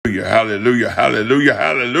Hallelujah, hallelujah,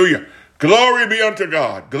 hallelujah. Glory be unto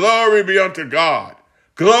God. Glory be unto God.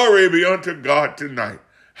 Glory be unto God tonight.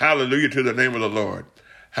 Hallelujah to the name of the Lord.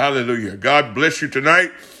 Hallelujah. God bless you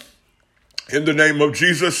tonight in the name of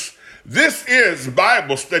Jesus. This is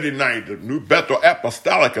Bible Study Night, the New Bethel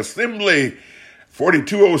Apostolic Assembly,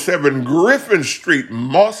 4207 Griffin Street,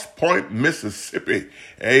 Moss Point, Mississippi.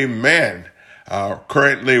 Amen.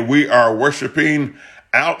 Currently, we are worshiping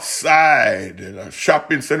outside in a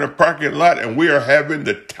shopping center parking lot, and we are having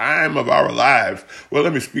the time of our lives. Well,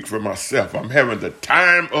 let me speak for myself. I'm having the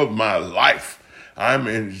time of my life. I'm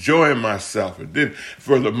enjoying myself. And then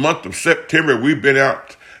for the month of September, we've been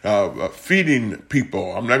out feeding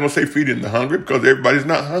people. I'm not going to say feeding the hungry because everybody's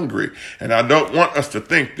not hungry. And I don't want us to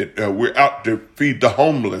think that we're out to feed the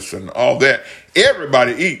homeless and all that.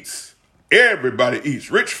 Everybody eats. Everybody eats.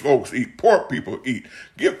 Rich folks eat. Poor people eat.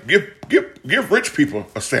 Give rich people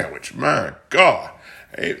a sandwich. My God.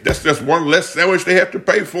 Hey, that's just one less sandwich they have to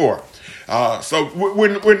pay for. So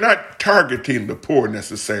we're not targeting the poor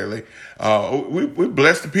necessarily. We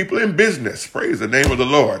bless the people in business. Praise the name of the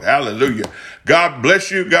Lord. Hallelujah. God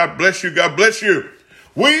bless you. God bless you. God bless you.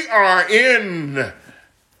 We are in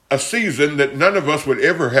a season that none of us would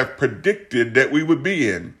ever have predicted that we would be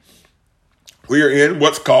in. We are in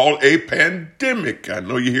what's called a pandemic. I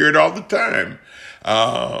know you hear it all the time.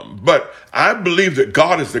 But I believe that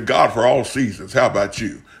God is the God for all seasons. How about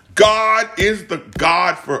you? God is the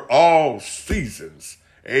God for all seasons.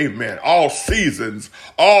 Amen. All seasons,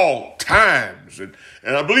 all times. And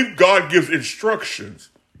I believe God gives instructions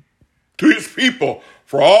to his people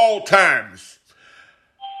for all times.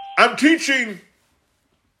 I'm teaching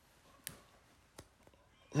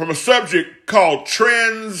from a subject called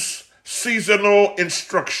Trans-Seasonal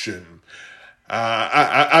Instruction.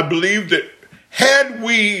 I believe that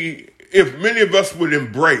if many of us would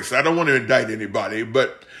embrace, I don't want to indict anybody,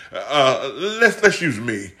 but let's use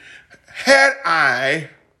me. Had I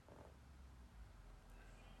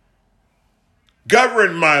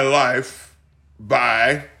governed my life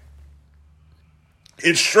by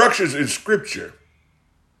instructions in Scripture,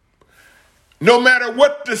 no matter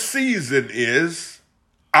what the season is,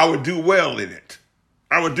 I would do well in it.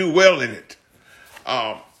 I would do well in it.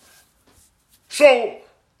 So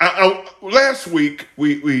last week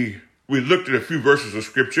we looked at a few verses of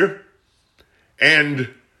Scripture, and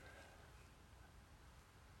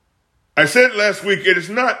I said last week it is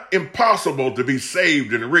not impossible to be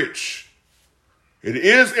saved and rich. It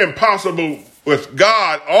is impossible with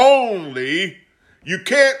God only. You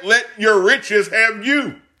can't let your riches have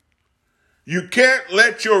you. You can't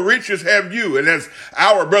let your riches have you. And as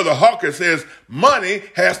our brother Hawkins says, money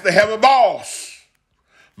has to have a boss.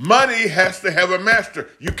 Money has to have a master.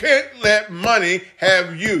 You can't let money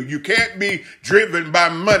have you. You can't be driven by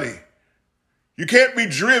money. You can't be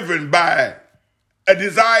driven by a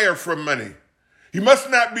desire for money. You must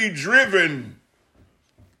not be driven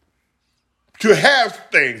to have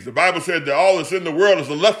things. The Bible said that all that's in the world is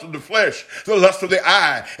the lust of the flesh, the lust of the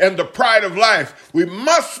eye, and the pride of life. We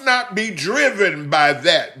must not be driven by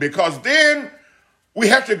that, because then we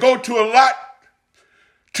have to go to a lot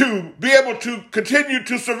to be able to continue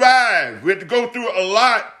to survive. We have to go through a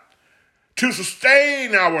lot to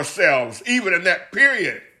sustain ourselves, even in that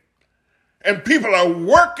period. And people are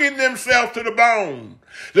working themselves to the bone.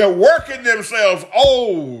 They're working themselves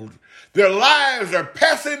old. Their lives are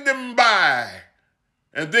passing them by.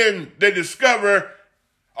 And then they discover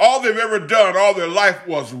all they've ever done all their life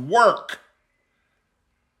was work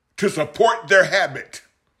to support their habit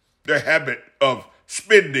of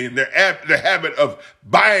spending, their habit of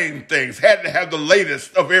buying things, had to have the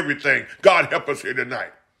latest of everything. God help us here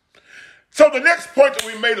tonight. So the next point that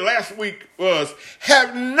we made last week was,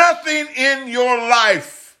 have nothing in your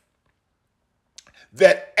life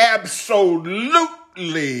that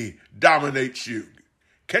absolutely dominates you.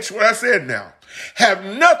 Catch what I said now. Have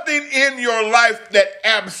nothing in your life that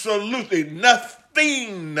absolutely,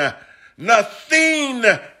 nothing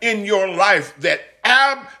in your life that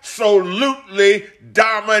absolutely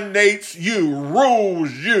dominates you,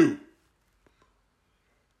 rules you.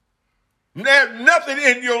 Have nothing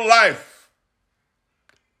in your life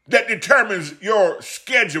that determines your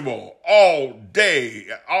schedule all day,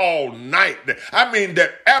 all night. I mean,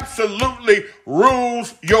 that absolutely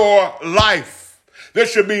rules your life. There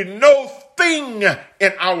should be no thing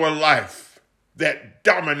in our life that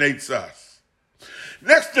dominates us.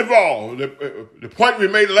 Next of all, the point we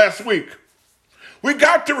made last week, we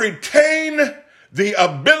got to retain the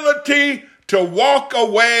ability to walk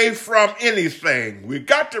away from anything. We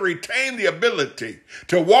got to retain the ability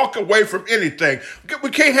to walk away from anything. We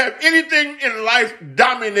can't have anything in life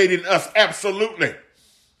dominating us absolutely.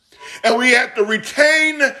 And we have to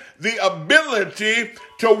retain the ability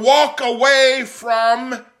to walk away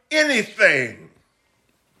from anything.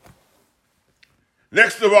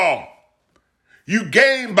 Next of all, you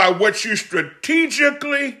gain by what you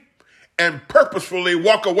strategically and purposefully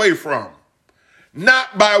walk away from,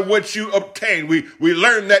 not by what you obtain. We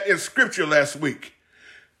learned that in scripture last week.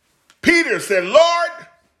 Peter said, Lord,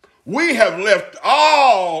 we have left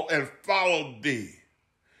all and followed thee.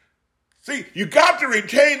 See, you got to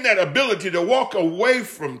retain that ability to walk away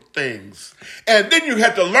from things. And then you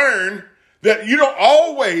have to learn that you don't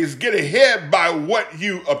always get ahead by what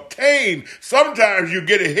you obtain. Sometimes you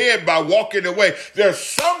get ahead by walking away. There are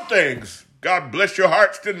some things, God bless your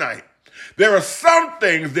hearts tonight. There are some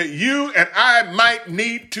things that you and I might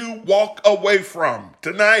need to walk away from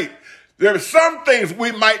tonight. There are some things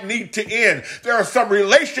we might need to end. There are some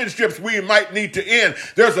relationships we might need to end.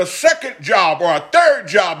 There's a second job or a third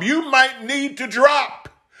job you might need to drop.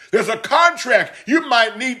 There's a contract you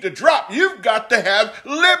might need to drop. You've got to have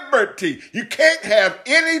liberty. You can't have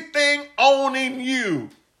anything owning you.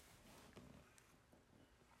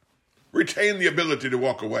 Retain the ability to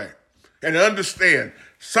walk away and understand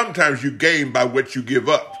sometimes you gain by what you give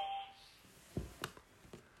up.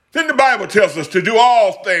 Then the Bible tells us to do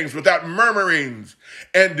all things without murmurings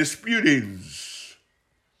and disputings.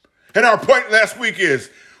 And our point last week is,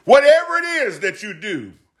 whatever it is that you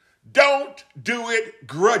do, don't do it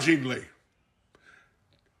grudgingly.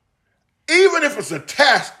 Even if it's a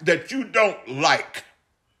task that you don't like.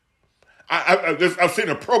 I've seen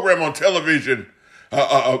a program on television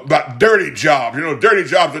about dirty jobs. You know, dirty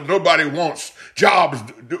jobs that nobody wants. Jobs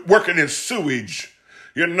working in sewage.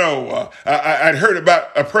 You know, I'd heard about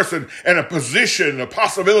a person in a position, a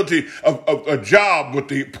possibility of a job with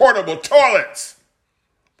the portable toilets.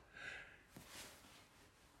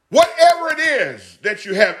 Whatever it is that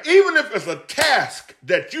you have, even if it's a task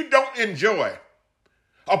that you don't enjoy,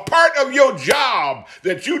 a part of your job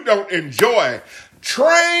that you don't enjoy,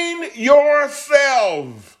 train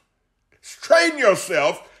yourself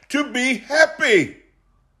to be happy,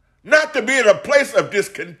 not to be in a place of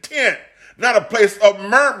discontent. Not a place of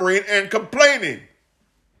murmuring and complaining.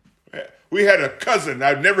 We had a cousin.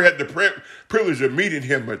 I've never had the privilege of meeting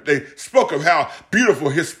him, but they spoke of how beautiful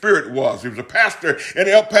his spirit was. He was a pastor in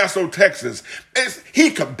El Paso, Texas. He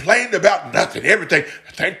complained about nothing, everything.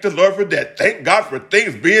 Thank the Lord for that. Thank God for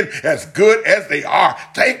things being as good as they are.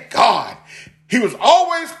 Thank God. He was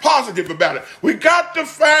always positive about it. We got to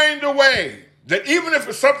find a way that even if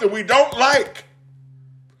it's something we don't like,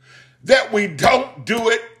 that we don't do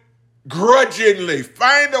it grudgingly.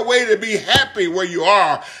 Find a way to be happy where you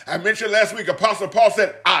are. I mentioned last week, Apostle Paul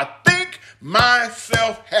said, I think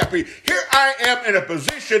myself happy. Here I am in a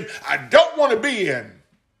position I don't want to be in.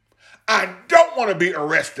 I don't want to be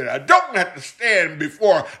arrested. I don't have to stand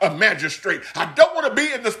before a magistrate. I don't want to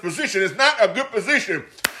be in this position. It's not a good position.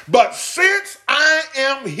 But since I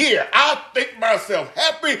am here, I think myself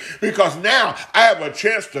happy because now I have a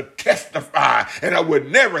chance to testify, and I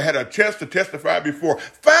would never had a chance to testify before.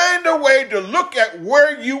 Find a way to look at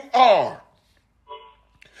where you are.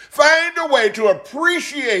 Find a way to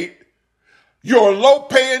appreciate your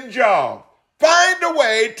low-paying job. Find a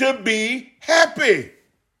way to be happy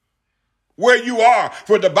where you are.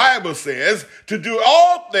 For the Bible says to do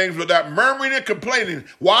all things without murmuring and complaining.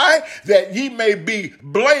 Why? That ye may be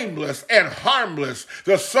blameless and harmless,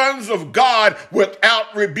 the sons of God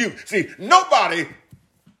without rebuke. See, nobody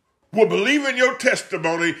will believe in your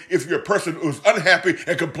testimony if you're a person who's unhappy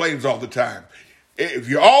and complains all the time. If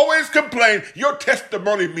you always complain, your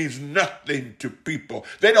testimony means nothing to people.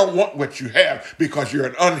 They don't want what you have because you're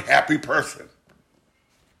an unhappy person.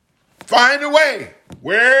 Find a way,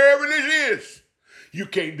 wherever it is. You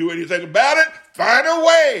can't do anything about it. Find a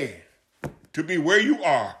way to be where you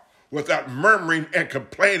are without murmuring and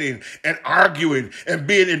complaining and arguing and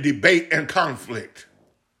being in debate and conflict.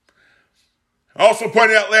 I also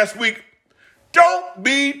pointed out last week, don't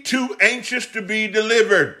be too anxious to be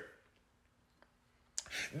delivered.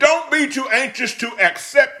 Don't be too anxious to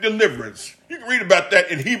accept deliverance. You can read about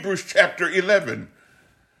that in Hebrews chapter 11.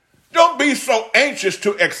 Don't be so anxious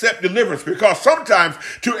to accept deliverance, because sometimes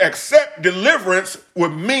to accept deliverance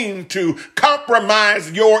would mean to compromise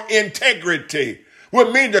your integrity,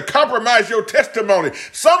 would mean to compromise your testimony.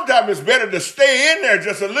 Sometimes it's better to stay in there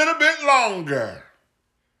just a little bit longer,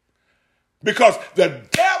 because the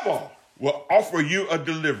devil will offer you a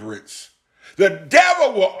deliverance. The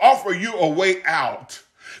devil will offer you a way out.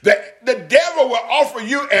 The devil will offer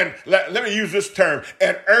you, and let me use this term,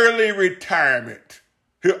 an early retirement.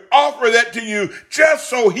 He'll offer that to you just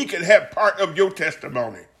so he can have part of your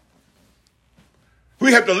testimony.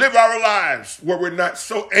 We have to live our lives where we're not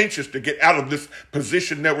so anxious to get out of this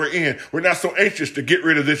position that we're in. We're not so anxious to get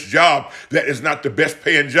rid of this job that is not the best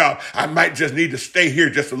paying job. I might just need to stay here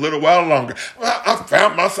just a little while longer. Well,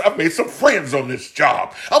 I've made some friends on this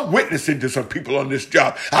job. I'm witnessing to some people on this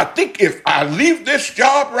job. I think if I leave this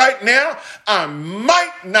job right now, I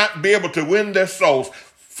might not be able to win their souls.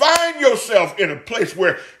 Find yourself in a place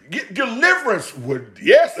where deliverance would,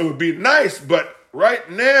 yes, it would be nice, but right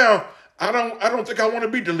now, I don't think I want to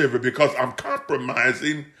be delivered because I'm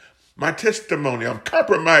compromising my testimony. I'm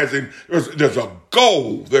compromising. There's a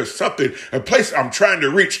goal. There's something, a place I'm trying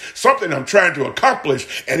to reach, something I'm trying to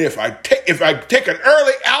accomplish. And if I take an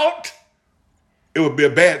early out, it would be a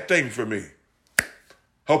bad thing for me.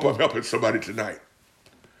 Hope I'm helping somebody tonight.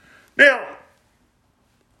 Now,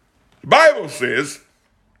 the Bible says,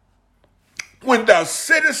 when thou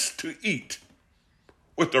sittest to eat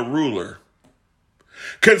with a ruler,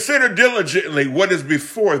 consider diligently what is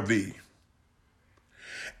before thee,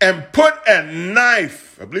 and put a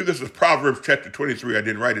knife. I believe this is Proverbs chapter 23. I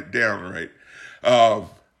didn't write it down right.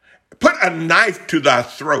 Put a knife to thy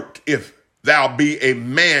throat if thou be a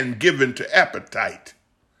man given to appetite.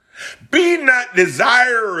 Be not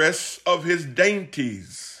desirous of his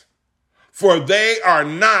dainties, for they are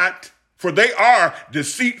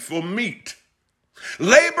deceitful meat.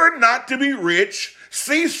 Labor not to be rich.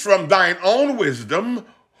 Cease from thine own wisdom.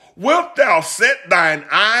 Wilt thou set thine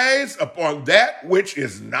eyes upon that which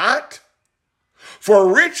is not?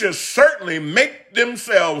 For riches certainly make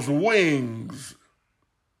themselves wings,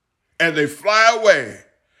 and they fly away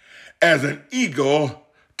as an eagle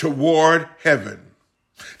toward heaven.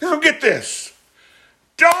 Now get this.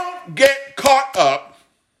 Don't get caught up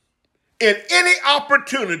in any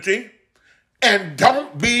opportunity and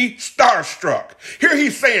don't be starstruck. Here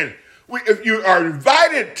he's saying, if you are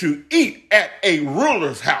invited to eat at a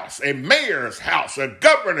ruler's house, a mayor's house, a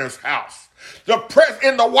governor's house,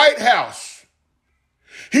 in the White House,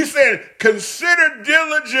 he said, consider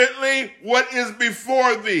diligently what is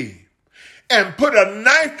before thee and put a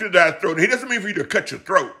knife to thy throat. He doesn't mean for you to cut your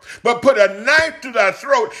throat, but put a knife to thy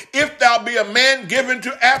throat if thou be a man given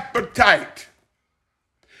to appetite.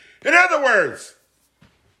 In other words,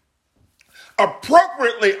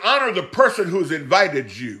 appropriately honor the person who's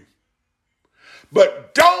invited you.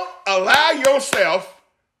 But don't allow yourself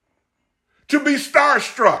to be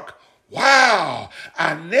starstruck. Wow,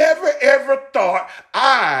 I never ever thought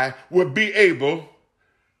I would be able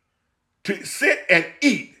to sit and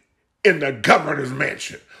eat in the governor's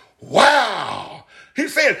mansion. Wow.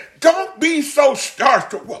 He's saying, don't be so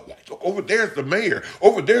starstruck. Well, look, over there's the mayor.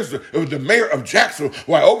 Over there's the mayor of Jacksonville.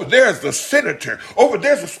 Why, over there's the senator. Over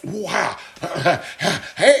there's wow.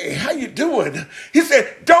 Hey, how you doing? He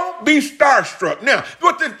said, don't be starstruck. Now,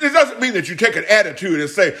 this doesn't mean that you take an attitude and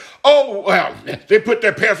say, oh, well, they put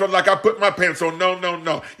their pants on like I put my pants on.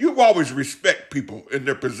 No. You always respect people in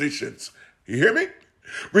their positions. You hear me?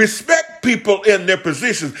 Respect people in their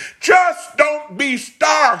positions. Just don't be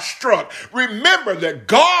starstruck. Remember that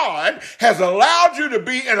God has allowed you to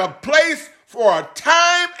be in a place for a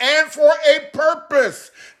time and for a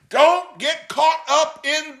purpose. Don't get caught up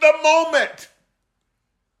in the moment.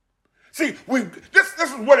 See, this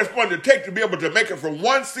is what it's going to take to be able to make it from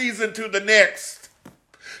one season to the next.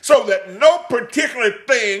 So that no particular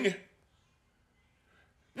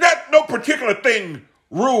thing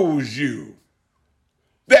rules you.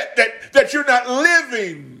 That you're not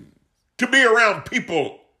living to be around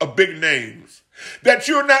people of big names. That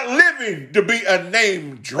you're not living to be a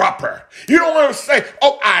name dropper. You don't want to say,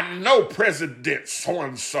 oh, I know President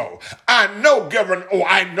so-and-so. I know Governor,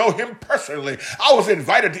 I know him personally. I was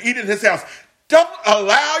invited to eat in his house. Don't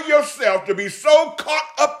allow yourself to be so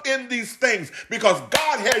caught up in these things because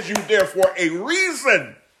God has you there for a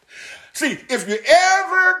reason. See, if you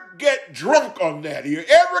ever get drunk on that, you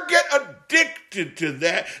ever get addicted to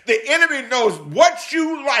that, the enemy knows what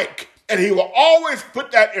you like, and he will always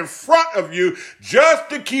put that in front of you just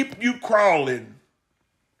to keep you crawling.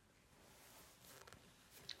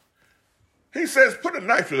 He says, put a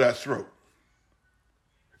knife to thy throat,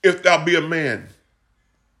 if thou be a man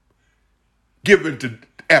given to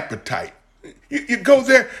appetite. You go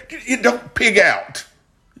there, you don't pig out.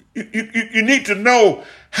 You need to know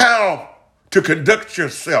how to conduct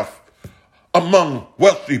yourself among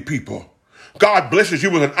wealthy people. God blesses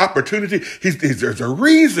you with an opportunity. There's a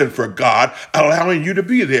reason for God allowing you to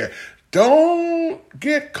be there. Don't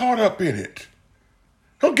get caught up in it.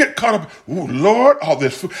 Don't get caught up. Oh, Lord, all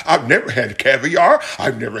this food. I've never had caviar.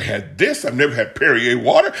 I've never had this. I've never had Perrier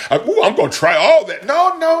water. I'm going to try all that.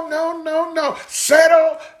 No.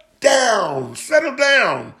 Settle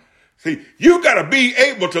down. See, you got to be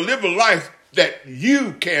able to live a life that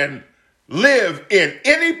you can live in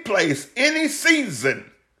any place, any season.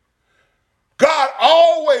 God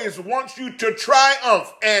always wants you to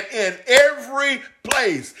triumph, and in every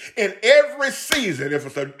place, in every season, if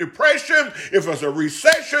it's a depression, if it's a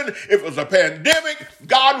recession, if it's a pandemic,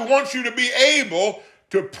 God wants you to be able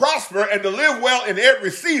to prosper and to live well in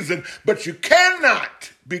every season, but you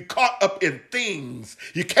cannot be caught up in things.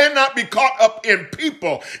 You cannot be caught up in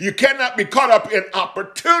people. You cannot be caught up in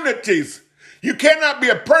opportunities. You cannot be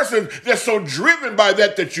a person that's so driven by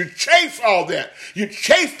that you chase all that. You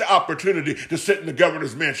chase the opportunity to sit in the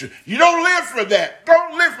governor's mansion. You don't live for that.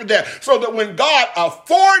 Don't live for that. So that when God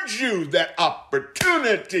affords you that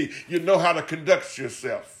opportunity, you know how to conduct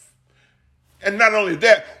yourself. And not only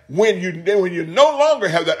that, when you no longer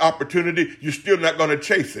have that opportunity, you're still not going to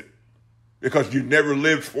chase it because you never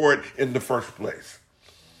lived for it in the first place.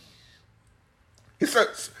 He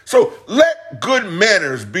says, so let good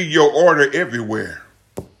manners be your order everywhere.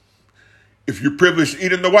 If you're privileged to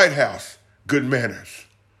eat in the White House, good manners.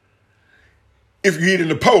 If you eat in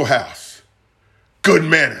the Poe House, good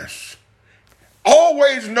manners.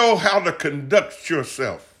 Always know how to conduct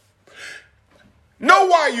yourself. Know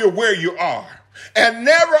why you're where you are, and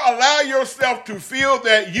never allow yourself to feel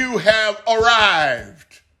that you have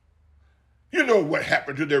arrived. You know what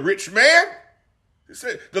happened to the rich man?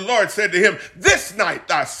 The Lord said to him, this night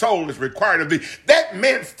thy soul is required of thee. That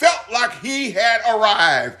man felt like he had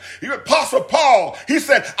arrived. The Apostle Paul, he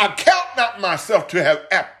said, I count not myself to have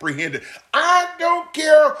apprehended. I don't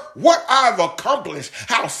care what I've accomplished,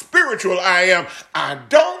 how spiritual I am. I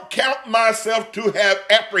don't count myself to have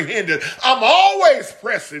apprehended. I'm always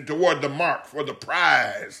pressing toward the mark for the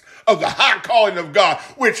prize of the high calling of God,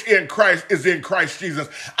 which is in Christ Jesus.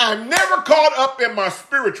 I'm never caught up in my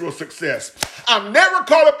spiritual success. I'm never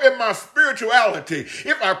caught up in my spirituality.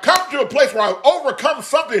 If I've come to a place where I've overcome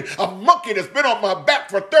something, a monkey that's been on my back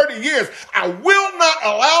for 30 years, I will not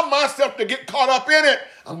allow myself to get caught up in it.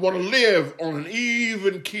 I'm going to live on an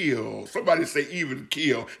even keel. Somebody say even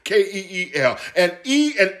keel, K-E-E-L, an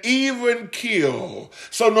even keel.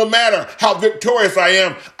 So no matter how victorious I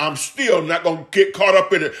am, I'm still not going to get caught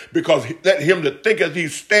up in it, because let him that thinketh he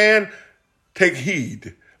stand take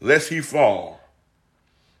heed lest he fall.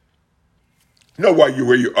 Know why you're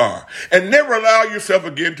where you are, and never allow yourself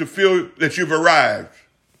again to feel that you've arrived.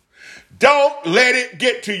 Don't let it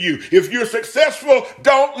get to you. If you're successful,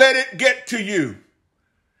 don't let it get to you.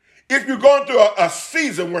 If you're going through a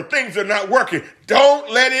season where things are not working, don't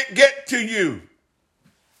let it get to you.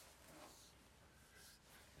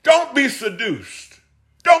 Don't be seduced.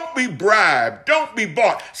 Don't be bribed. Don't be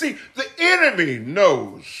bought. See, the enemy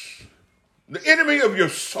knows. The enemy of your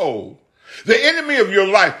soul. The enemy of your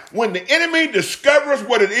life. When the enemy discovers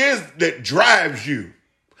what it is that drives you.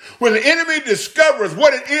 When the enemy discovers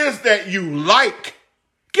what it is that you like.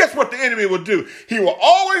 Guess what the enemy will do? He will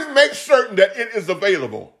always make certain that it is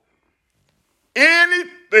available.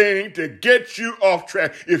 Anything to get you off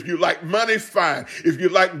track. If you like money, fine. If you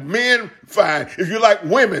like men, fine. If you like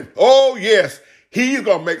women, oh yes, he's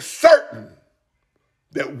going to make certain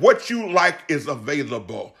that what you like is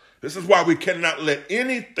available. This is why we cannot let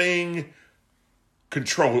anything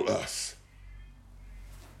control us.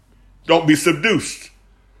 Don't be seduced.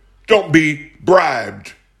 Don't be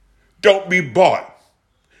bribed. Don't be bought.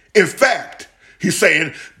 In fact, he's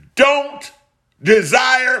saying, don't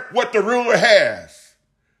desire what the ruler has.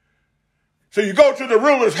 So you go to the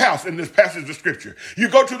ruler's house in this passage of scripture. You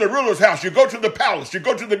go to the ruler's house. You go to the palace. You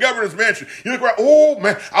go to the governor's mansion. You look around. Oh,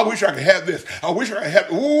 man, I wish I could have this. I wish I could have.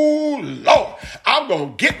 Oh, Lord, I'm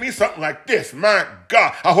going to get me something like this. My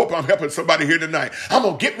God, I hope I'm helping somebody here tonight. I'm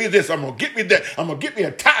going to get me this. I'm going to get me that. I'm going to get me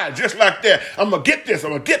a tie just like that. I'm going to get this. I'm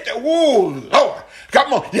going to get that. Oh, Lord,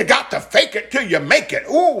 come on. You got to fake it till you make it.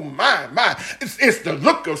 Oh, my. It's the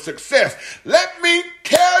look of success. Let me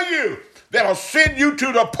tell you that I'll send you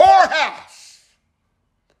to the poorhouse.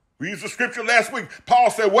 We used the scripture last week.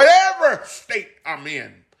 Paul said, whatever state I'm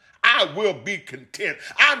in, I will be content.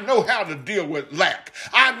 I know how to deal with lack.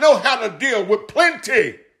 I know how to deal with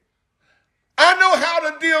plenty. I know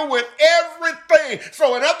how to deal with everything.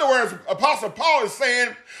 So in other words, Apostle Paul is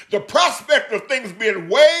saying the prospect of things being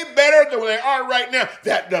way better than they are right now,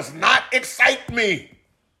 that does not excite me.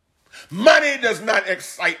 Money does not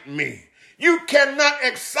excite me. You cannot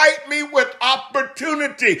excite me with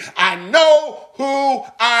opportunity. I know who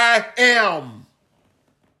I am.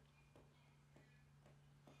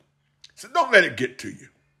 So don't let it get to you.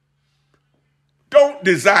 Don't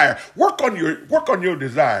desire. Work on your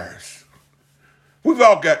desires. We've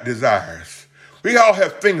all got desires. We all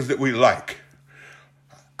have things that we like.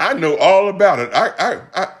 I know all about it.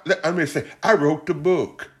 Let me say, I wrote the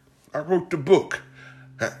book. I wrote the book.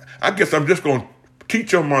 I guess I'm just going to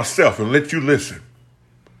teach on myself and let you listen.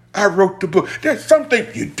 I wrote the book. There's something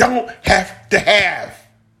you don't have to have.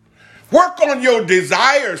 Work on your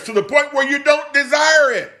desires to the point where you don't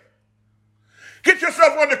desire it. Get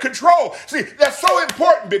yourself under control. See, that's so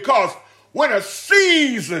important because when a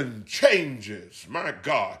season changes, my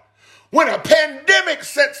God, when a pandemic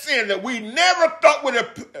sets in that we never thought would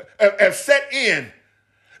have set in,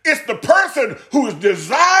 it's the person whose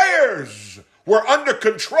desires were under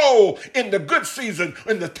control in the good season,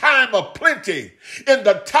 in the time of plenty, in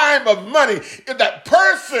the time of money, in that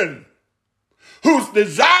person whose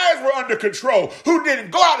desires were under control, who didn't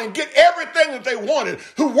go out and get everything that they wanted,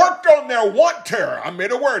 who worked on their wanter. I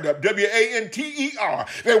made a word up, W-A-N-T-E-R.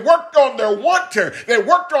 They worked on their wanter. They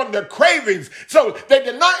worked on their cravings. So they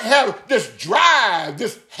did not have this drive,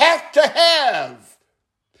 this have to have.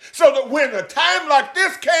 So that when a time like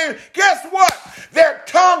this came, guess what? Their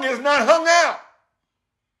tongue is not hung out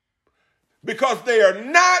because they are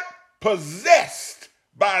not possessed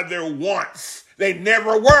by their wants. They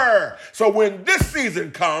never were. So when this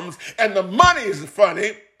season comes and the money is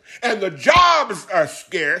funny and the jobs are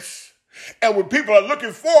scarce and when people are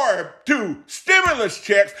looking forward to stimulus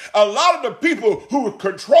checks, a lot of the people who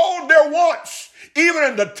controlled their wants, even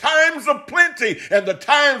in the times of plenty and the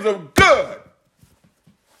times of good,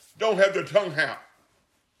 don't have their tongue out.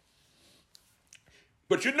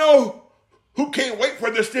 But you know who can't wait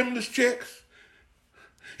for the stimulus checks?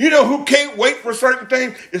 You know who can't wait for certain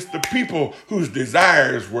things? It's the people whose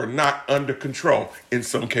desires were not under control in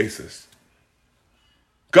some cases.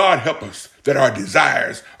 God help us that our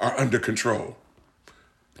desires are under control.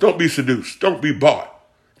 Don't be seduced. Don't be bought.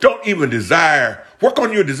 Don't even desire. Work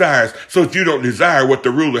on your desires so that you don't desire what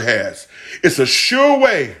the ruler has. It's a sure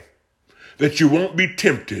way that you won't be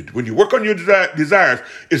tempted. When you work on your desires,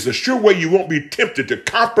 it's a sure way you won't be tempted to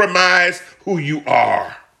compromise who you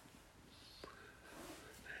are.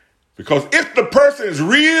 Because if the person is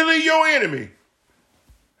really your enemy,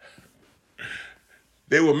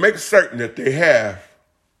 they will make certain that they have,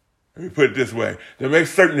 let me put it this way, they'll make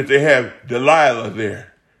certain that they have Delilah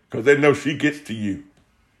there because they know she gets to you.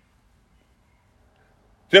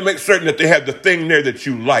 They'll make certain that they have the thing there that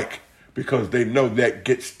you like because they know that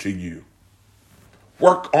gets to you.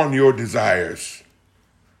 Work on your desires.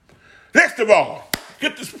 Next of all,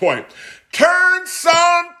 get this point. Turn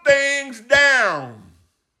some things down,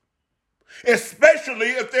 especially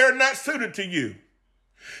if they're not suited to you.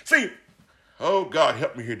 See, oh God,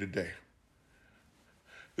 help me here today.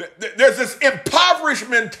 There's this impoverished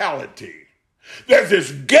mentality. There's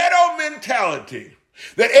this ghetto mentality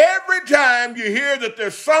that every time you hear that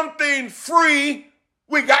there's something free,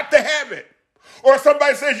 we got to have it. Or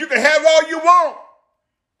somebody says you can have all you want.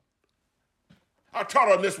 I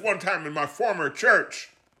taught on this one time in my former church.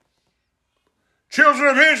 Children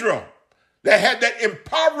of Israel, they had that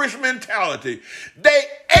impoverished mentality. They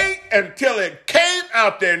ate until it came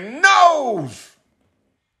out their nose.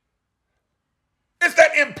 It's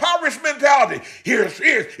that impoverished mentality. Here's,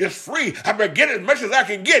 it's free. I better get as much as I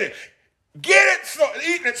can get it.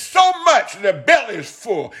 Eating it so much the belly is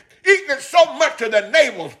full. Eating it so much till the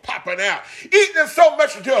navel's popping out. Eating it so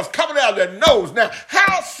much until it's coming out of their nose. Now,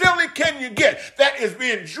 how silly can you get? That is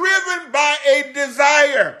being driven by a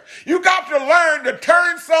desire. You got to learn to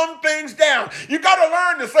turn some things down. You got to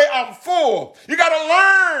learn to say, I'm full. You got to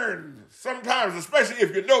learn sometimes, especially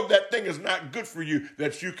if you know that thing is not good for you,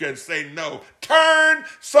 that you can say no. Turn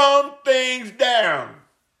some things down.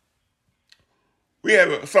 We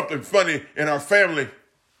have something funny in our family.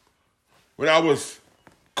 When I was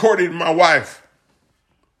courting my wife,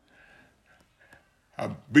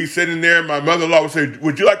 I'd be sitting there and my mother-in-law would say,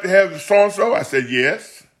 would you like to have so-and-so? I said,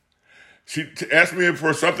 yes. She asked me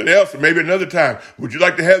for something else, maybe another time. Would you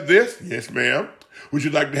like to have this? Yes, ma'am. Would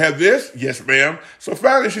you like to have this? Yes, ma'am. So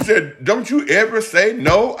finally she said, don't you ever say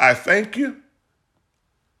no, I thank you?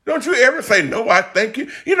 Don't you ever say no, I thank you?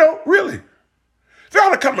 You know, really. There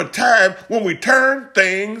ought to come a time when we turn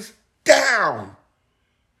things down.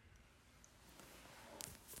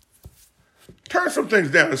 Turn some things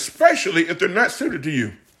down, especially if they're not suited to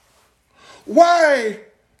you. Why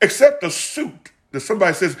accept a suit that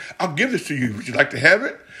somebody says, I'll give this to you. Would you like to have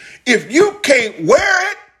it? If you can't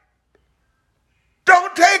wear it,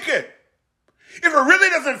 don't take it. If it really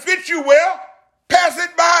doesn't fit you well, pass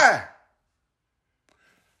it by.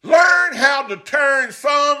 Learn how to turn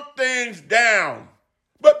some things down,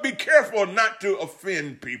 but be careful not to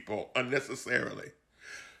offend people unnecessarily.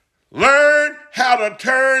 Learn how to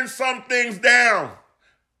turn some things down.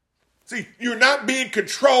 See, you're not being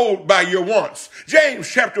controlled by your wants. James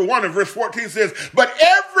chapter 1 and verse 14 says, but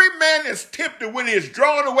every man is tempted when he is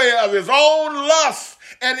drawn away of his own lust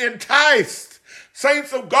and enticed.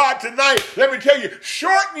 Saints of God, tonight, let me tell you,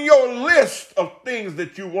 shorten your list of things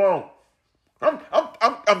that you want.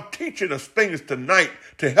 I'm teaching us things tonight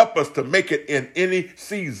to help us to make it in any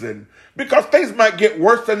season, because things might get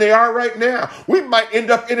worse than they are right now. We might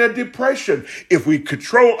end up in a depression. If we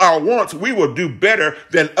control our wants, we will do better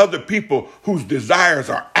than other people whose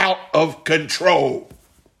desires are out of control.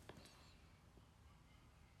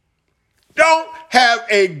 Don't have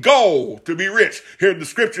a goal to be rich. Here the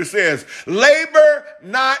scripture says, labor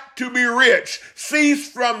not to be rich.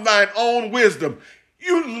 Cease from thine own wisdom.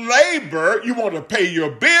 You labor, you want to pay your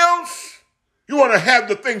bills, you want to have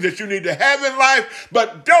the things that you need to have in life,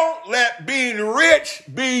 but don't let being rich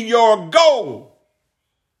be your goal.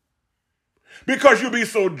 Because you'll be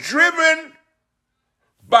so driven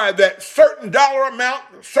by that certain dollar amount,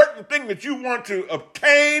 certain thing that you want to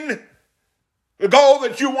obtain, the goal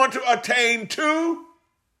that you want to attain to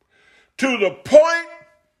the point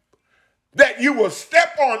that you will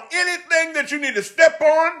step on anything that you need to step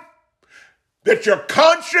on, that your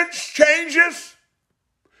conscience changes,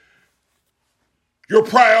 your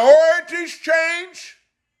priorities change,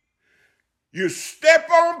 you step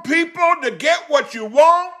on people to get what you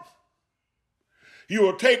want, you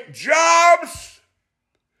will take jobs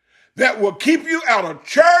that will keep you out of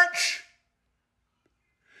church,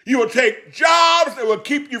 you will take jobs that will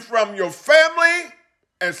keep you from your family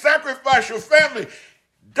and sacrifice your family.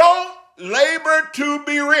 Don't labor to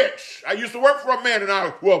be rich. I used to work for a man, and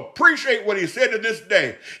I will appreciate what he said to this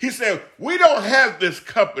day. He said, we don't have this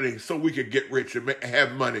company so we could get rich and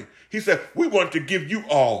have money. He said, we want to give you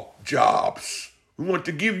all jobs. We want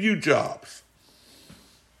to give you jobs.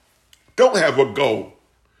 Don't have a goal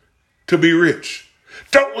to be rich.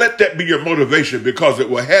 Don't let that be your motivation, because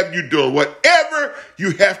it will have you doing whatever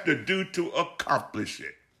you have to do to accomplish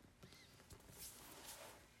it.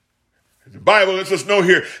 The Bible lets us know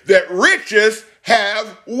here that riches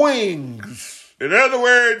have wings. In other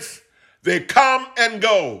words, they come and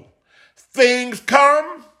go. Things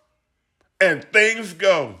come and things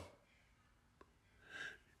go.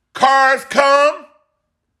 Cars come,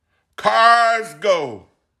 cars go.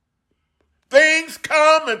 Things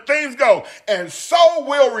come and things go. And so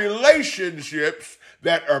will relationships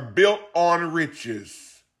that are built on riches.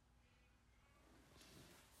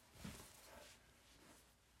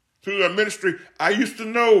 Through the ministry, I used to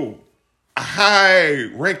know a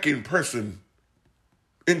high-ranking person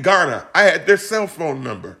in Ghana. I had their cell phone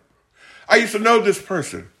number. I used to know this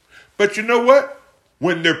person. But you know what?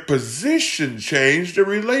 When their position changed, the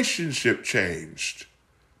relationship changed.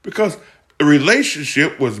 Because the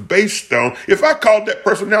relationship was based on, if I called that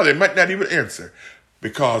person now, they might not even answer.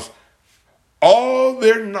 Because all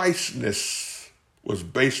their niceness was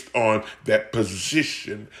based on that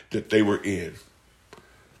position that they were in.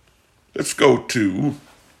 Let's go to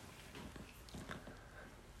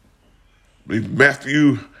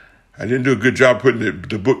Matthew. I didn't do a good job putting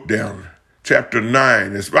the book down. Chapter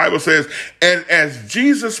 9. This Bible says, and as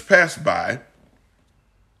Jesus passed by,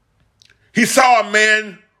 he saw a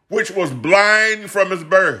man which was blind from his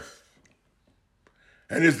birth.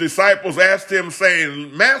 And his disciples asked him,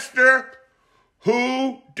 saying, Master,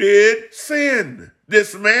 who did sin,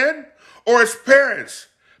 this man or his parents,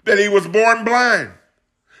 that he was born blind?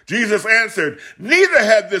 Jesus answered, neither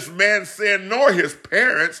had this man sinned nor his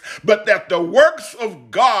parents, but that the works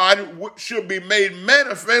of God should be made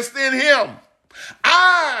manifest in him.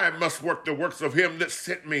 I must work the works of him that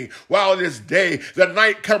sent me while it is day. The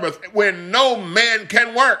night cometh when no man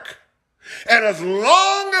can work. And as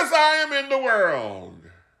long as I am in the world,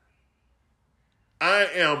 I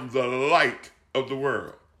am the light of the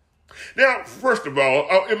world. Now, first of all,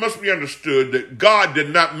 it must be understood that God did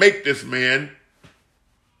not make this man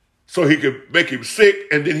so he could make him sick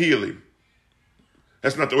and then heal him.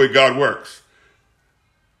 That's not the way God works.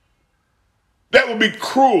 That would be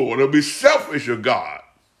cruel and it would be selfish of God,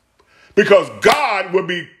 because God would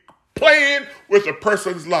be playing with a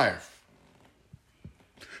person's life.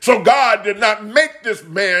 So God did not make this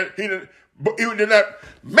man, he did not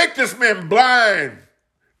make this man blind.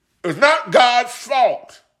 It was not God's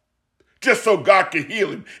fault, just so God could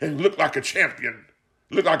heal him and look like a champion,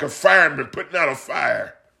 look like a fireman putting out a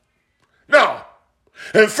fire. No.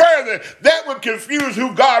 And further, that would confuse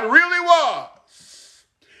who God really was.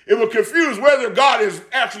 It would confuse whether God is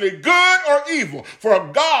actually good or evil. For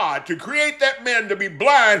God to create that man to be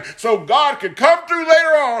blind so God could come through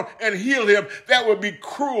later on and heal him, that would be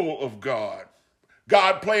cruel of God.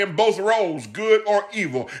 God playing both roles, good or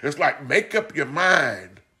evil. It's like, make up your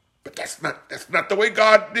mind. But that's not the way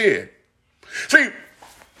God did. See,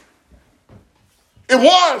 it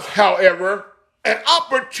was, however, an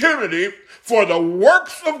opportunity for the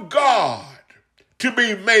works of God to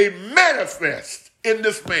be made manifest in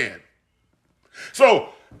this man. So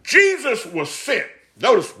Jesus was sent.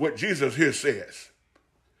 Notice what Jesus here says.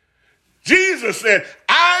 Jesus said,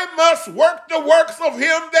 I must work the works of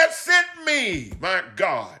him that sent me, my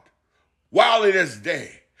God, while it is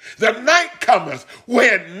day. The night cometh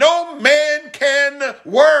when no man can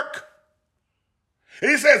work. And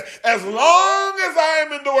he says, as long as I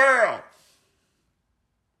am in the world,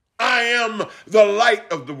 I am the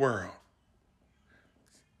light of the world.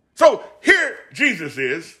 So here Jesus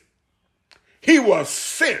is. He was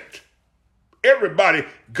sent. Everybody,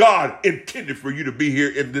 God intended for you to be here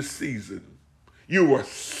in this season. You were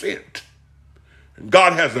sent. And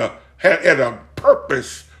God had a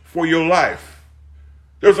purpose for your life.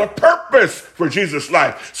 There's a purpose for Jesus'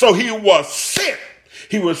 life. So he was sent.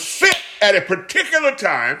 He was sent at a particular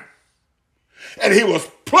time, and he was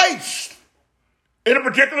placed in a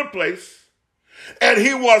particular place, and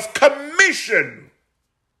he was commissioned.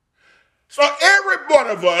 So every one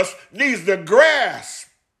of us needs to grasp.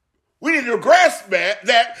 We need to grasp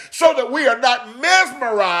that so that we are not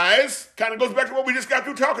mesmerized. Kind of goes back to what we just got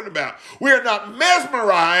through talking about. We are not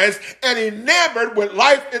mesmerized and enamored with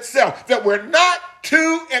life itself. That we're not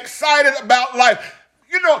too excited about life.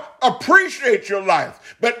 Appreciate your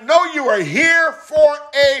life, but know you are here for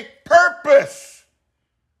a purpose.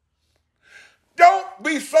 Don't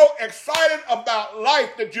be so excited about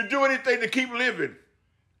life that you do anything to keep living.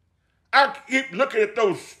 I keep looking at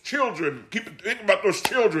those children, keep thinking about those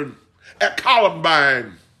children at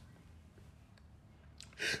Columbine.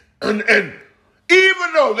 And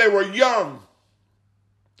even though they were young,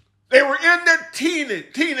 they were in their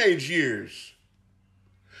teenage years.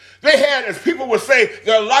 They had, as people would say,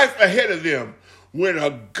 their life ahead of them. When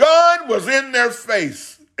a gun was in their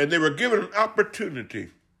face and they were given an opportunity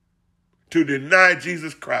to deny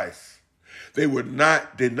Jesus Christ, they would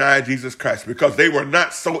not deny Jesus Christ because they were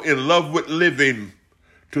not so in love with living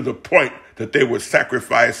to the point that they would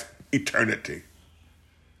sacrifice eternity.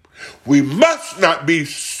 We must not be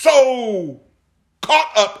so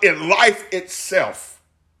caught up in life itself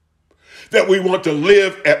that we want to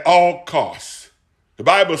live at all costs. The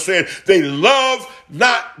Bible said they love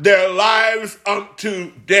not their lives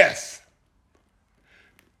unto death.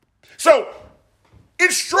 So,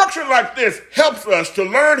 instruction like this helps us to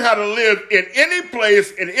learn how to live in any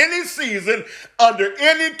place, in any season, under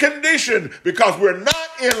any condition, because we're not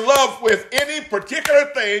in love with any particular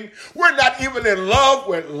thing. We're not even in love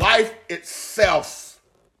with life itself.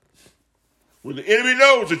 When the enemy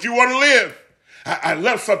knows that you want to live, I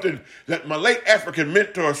love something that my late African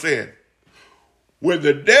mentor said. When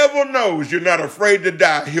the devil knows you're not afraid to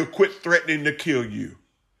die, he'll quit threatening to kill you.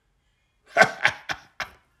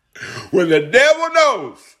 When the devil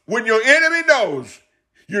knows, when your enemy knows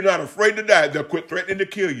you're not afraid to die, they'll quit threatening to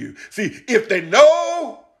kill you. See, if they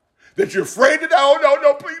know that you're afraid to die, oh,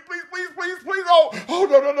 no, please,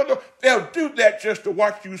 no. They'll do that just to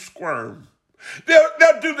watch you squirm.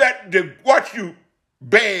 They'll do that to watch you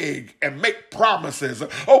beg and make promises.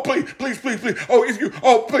 Oh, please.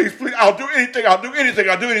 Oh, please, I'll do anything.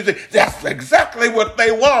 That's exactly what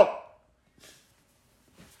they want.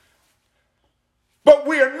 But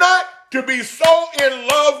we are not to be so in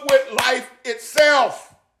love with life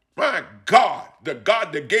itself. My God, the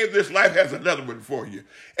God that gave this life has another one for you,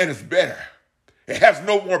 and it's better. It has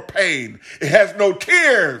no more pain. It has no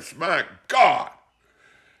tears. My God.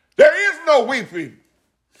 There is no weeping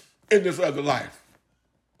in this other life.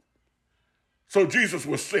 So Jesus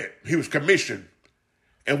was sent. He was commissioned.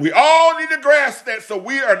 And we all need to grasp that so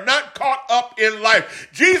we are not caught up in life.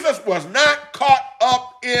 Jesus was not caught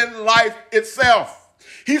up in life itself.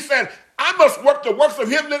 He said, I must work the works of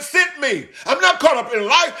him that sent me. I'm not caught up in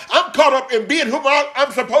life. I'm caught up in being who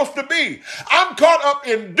I'm supposed to be. I'm caught up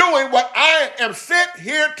in doing what I am sent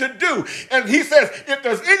here to do. And he says, if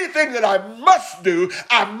there's anything that I must do,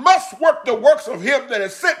 I must work the works of him that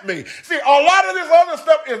has sent me. See, a lot of this other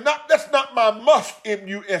stuff that's not my must,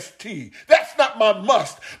 M-U-S-T. That's not my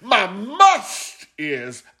must. My must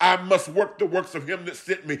is I must work the works of him that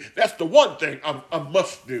sent me. That's the one thing I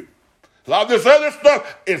must do. A lot of this other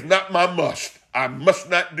stuff is not my must. I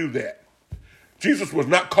must not do that. Jesus was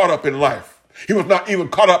not caught up in life. He was not even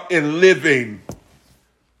caught up in living.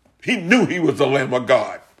 He knew he was the Lamb of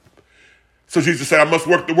God. So Jesus said, I must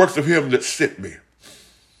work the works of him that sent me.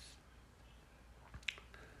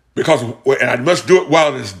 And I must do it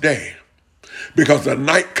while it is day. Because the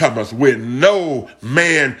night cometh when no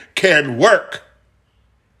man can work.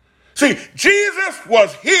 See, Jesus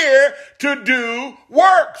was here to do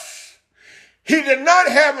works. He did not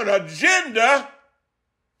have an agenda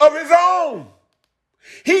of his own.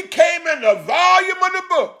 He came in the volume of the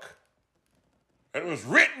book, and it was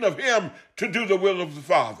written of him to do the will of the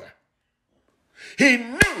Father. He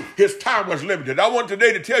knew his time was limited. I want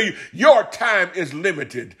today to tell you, your time is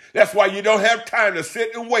limited. That's why you don't have time to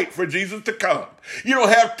sit and wait for Jesus to come. You don't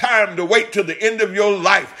have time to wait till the end of your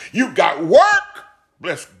life. You got work,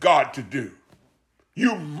 bless God, to do.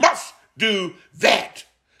 You must do that.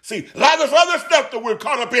 See, a lot of this other stuff that we're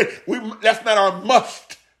caught up in, that's not our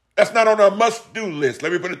must. That's not on our must-do list.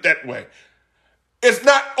 Let me put it that way. It's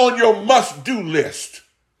not on your must-do list.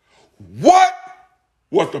 What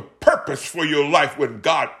was the purpose for your life when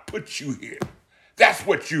God put you here? That's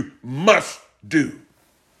what you must do.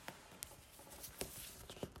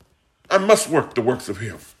 I must work the works of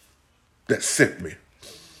him that sent me.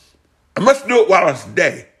 I must do it while it's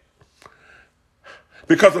day,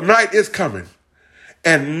 because the night is coming,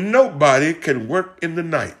 and nobody can work in the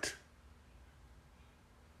night.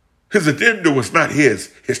 His agenda was not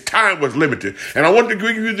his. His time was limited. And I want to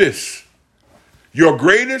give you this. Your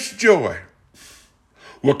greatest joy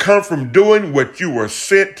will come from doing what you were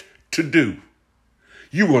sent to do.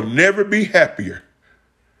 You will never be happier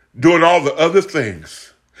doing all the other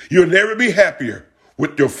things. You'll never be happier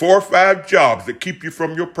with your 4 or 5 jobs that keep you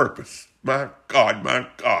from your purpose. My God, my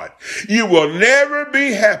God. You will never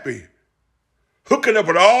be happy hooking up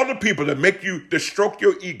with all the people that stroke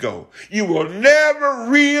your ego. You will never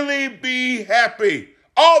really be happy.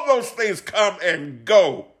 All those things come and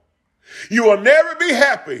go. You will never be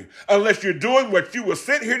happy unless you're doing what you were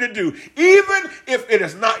sent here to do, even if it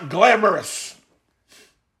is not glamorous.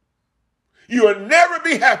 You will never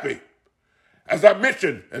be happy. As I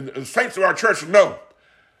mentioned, and the saints of our church know,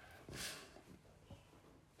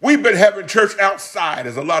 we've been having church outside,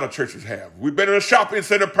 as a lot of churches have. We've been in a shopping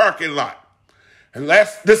center parking lot. And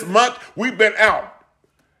this month, we've been out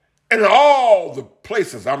in all the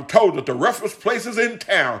places. I'm told that the roughest places in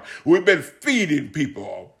town, we've been feeding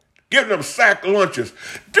people, giving them sack lunches.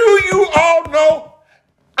 Do you all know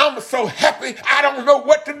I'm so happy I don't know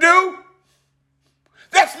what to do?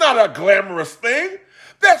 That's not a glamorous thing.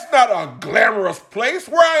 That's not a glamorous place.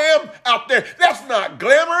 Where I am out there, that's not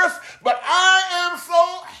glamorous. But I am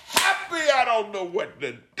so happy I don't know what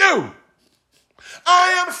to do.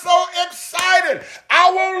 I am so excited.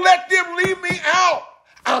 I won't let them leave me out.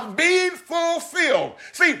 I'm being fulfilled.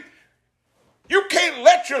 See, you can't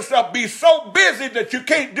let yourself be so busy that you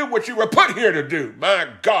can't do what you were put here to do. My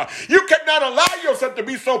God. You cannot allow yourself to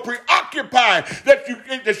be so preoccupied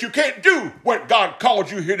that you can't do what God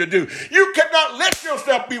called you here to do. You cannot let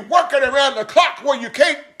yourself be working around the clock where you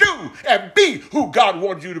can't do and be who God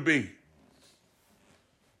wants you to be.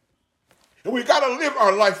 And we got to live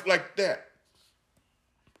our life like that.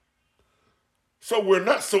 So we're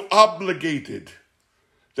not so obligated,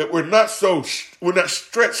 that we're not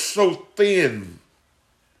stretched so thin,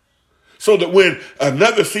 so that when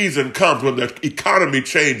another season comes, when the economy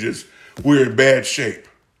changes, we're in bad shape.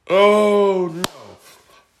 Oh no.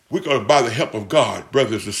 We're going to, by the help of God,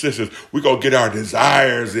 brothers and sisters, we're going to get our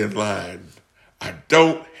desires in line. I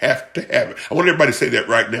don't have to have it. I want everybody to say that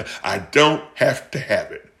right now. I don't have to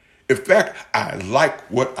have it. In fact, I like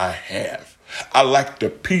what I have. I like the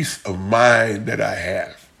peace of mind that I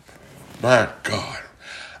have. My God.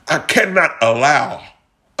 I cannot allow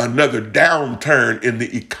another downturn in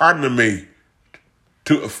the economy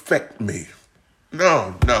to affect me.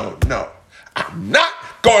 No. I'm not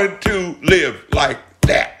going to live like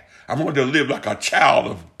that. I'm going to live like a child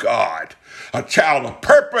of God, a child of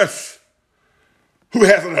purpose, who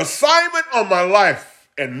has an assignment on my life,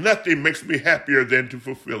 and nothing makes me happier than to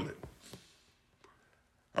fulfill it.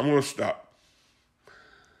 I'm going to stop.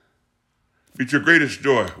 But your greatest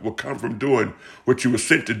joy will come from doing what you were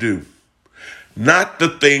sent to do, not the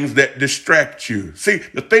things that distract you. See,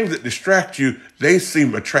 the things that distract you, they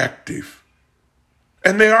seem attractive.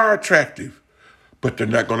 And they are attractive, but they're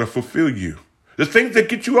not going to fulfill you. The things that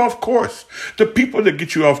get you off course, the people that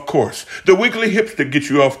get you off course, the wiggly hips that get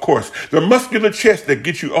you off course, the muscular chest that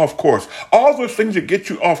get you off course, all those things that get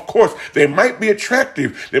you off course, they might be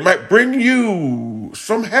attractive. They might bring you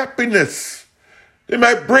some happiness. They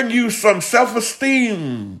might bring you some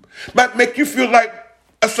self-esteem, might make you feel like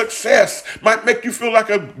a success, might make you feel like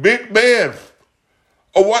a big man,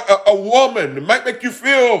 a woman. It might make you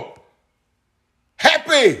feel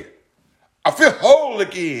happy. I feel whole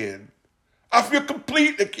again. I feel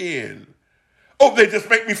complete again. Oh, they just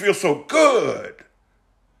make me feel so good.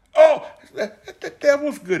 Oh, the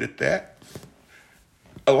devil's good at that.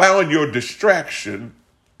 Allowing your distraction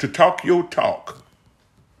to talk your talk.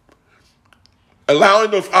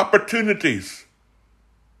 allowing those opportunities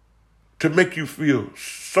to make you feel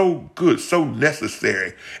so good, so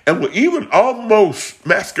necessary, and will even almost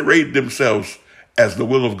masquerade themselves as the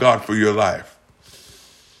will of God for your life.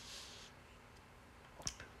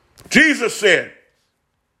 Jesus said,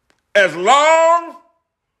 as long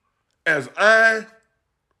as I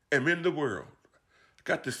am in the world, I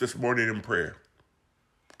got this morning in prayer.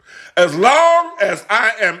 As long as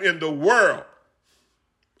I am in the world,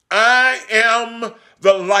 I am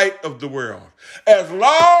the light of the world. As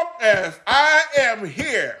long as I am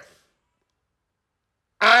here,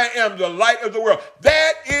 I am the light of the world.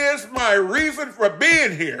 That is my reason for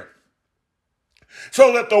being here.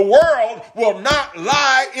 So that the world will not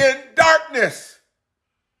lie in darkness.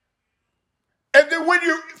 And then when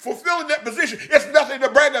you're fulfilling that position, it's nothing to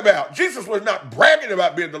brag about. Jesus was not bragging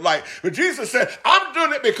about being the light. But Jesus said, I'm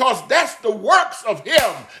doing it because that's the works of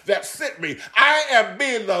him that sent me. I am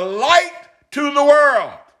being the light to the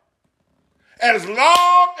world. As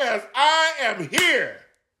long as I am here,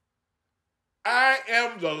 I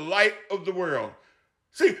am the light of the world.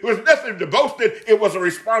 See, it was nothing to boast in. It was a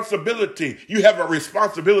responsibility. You have a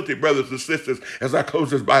responsibility, brothers and sisters, as I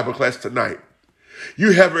close this Bible class tonight.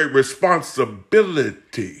 You have a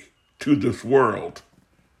responsibility to this world.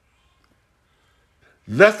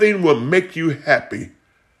 Nothing will make you happy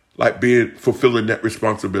like fulfilling that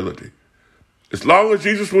responsibility. As long as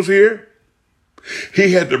Jesus was here,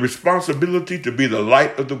 he had the responsibility to be the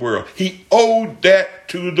light of the world. He owed that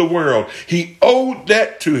to the world. He owed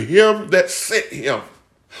that to him that sent him.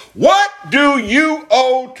 What do you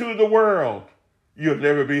owe to the world? You'll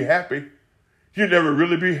never be happy. You'll never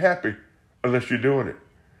really be happy unless you're doing it.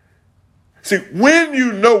 See, when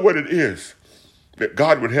you know what it is that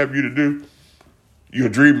God would have you to do, you'll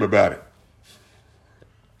dream about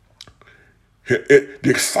it. The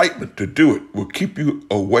excitement to do it will keep you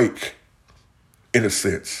awake, in a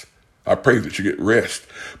sense. I pray that you get rest,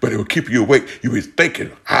 but it will keep you awake. You'll be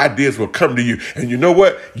thinking, ideas will come to you, and you know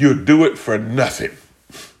what? You'll do it for nothing.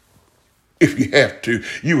 If you have to,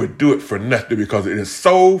 you would do it for nothing because it is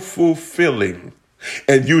so fulfilling.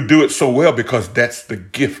 And you do it so well because that's the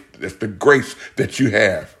gift, that's the grace that you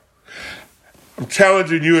have. I'm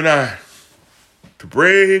challenging you and I to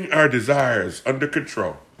bring our desires under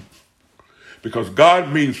control because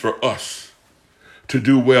God means for us to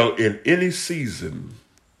do well in any season,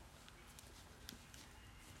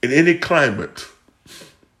 in any climate,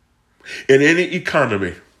 in any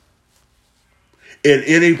economy, in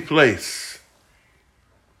any place.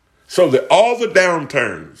 So that all the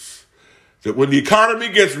downturns, that when the economy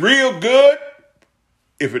gets real good,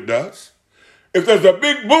 if it does, if there's a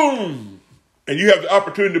big boom and you have the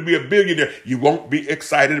opportunity to be a billionaire, you won't be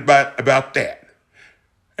excited about that.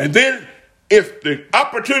 And then if the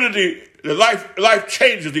opportunity, the life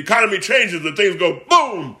changes, the economy changes, and things go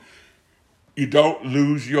boom, you don't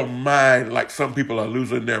lose your mind like some people are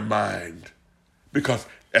losing their mind because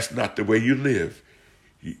that's not the way you live.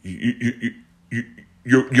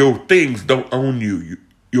 Your things don't own you.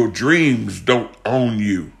 Your dreams don't own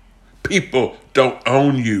you. People don't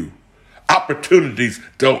own you. Opportunities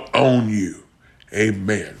don't own you.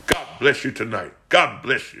 Amen. God bless you tonight. God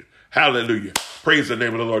bless you. Hallelujah. Praise the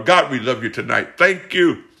name of the Lord. God, we love you tonight. Thank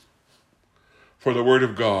you for the word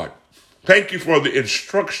of God. Thank you for the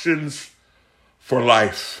instructions for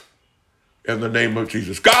life in the name of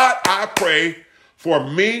Jesus. God, I pray for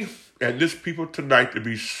me and this people tonight to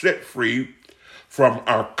be set free from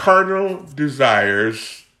our carnal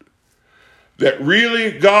desires that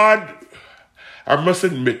really, God, I must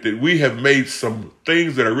admit that we have made some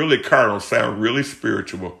things that are really carnal sound really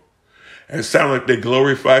spiritual and sound like they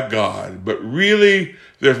glorify God. But really,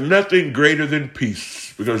 there's nothing greater than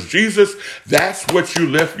peace because Jesus, that's what you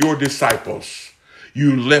left your disciples.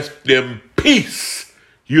 You left them peace.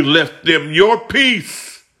 You left them your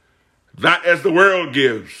peace, not as the world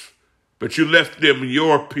gives, but you left them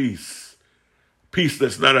your peace. Peace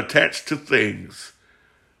that's not attached to things.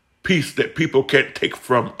 Peace that people can't take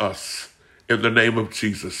from us in the name of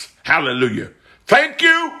Jesus. Hallelujah. Thank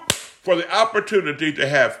you for the opportunity to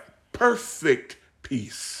have perfect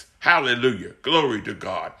peace. Hallelujah. Glory to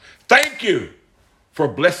God. Thank you for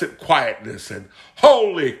blessed quietness and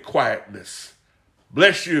holy quietness.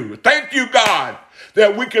 Bless you. Thank you, God,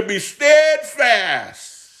 that we can be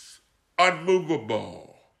steadfast,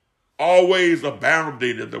 unmovable, always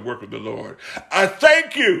abounding in the work of the Lord. I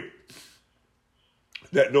thank you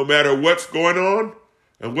that no matter what's going on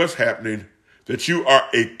and what's happening, that you are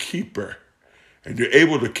a keeper and you're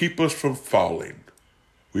able to keep us from falling.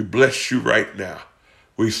 We bless you right now.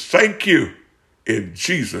 We thank you in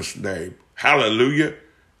Jesus' name. Hallelujah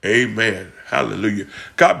Amen. Hallelujah.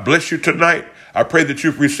 God bless you tonight. I pray that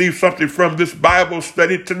you've received something from this Bible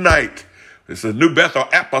study tonight. This is New Bethel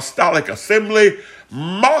Apostolic Assembly,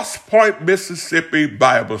 Moss Point, Mississippi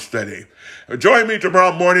Bible study. Join me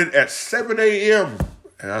tomorrow morning at 7 a.m.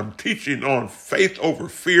 And I'm teaching on faith over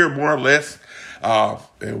fear, more or less.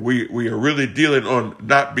 And we are really dealing on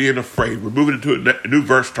not being afraid. We're moving into a new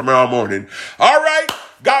verse tomorrow morning. All right.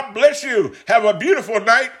 God bless you. Have a beautiful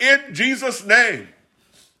night in Jesus' name.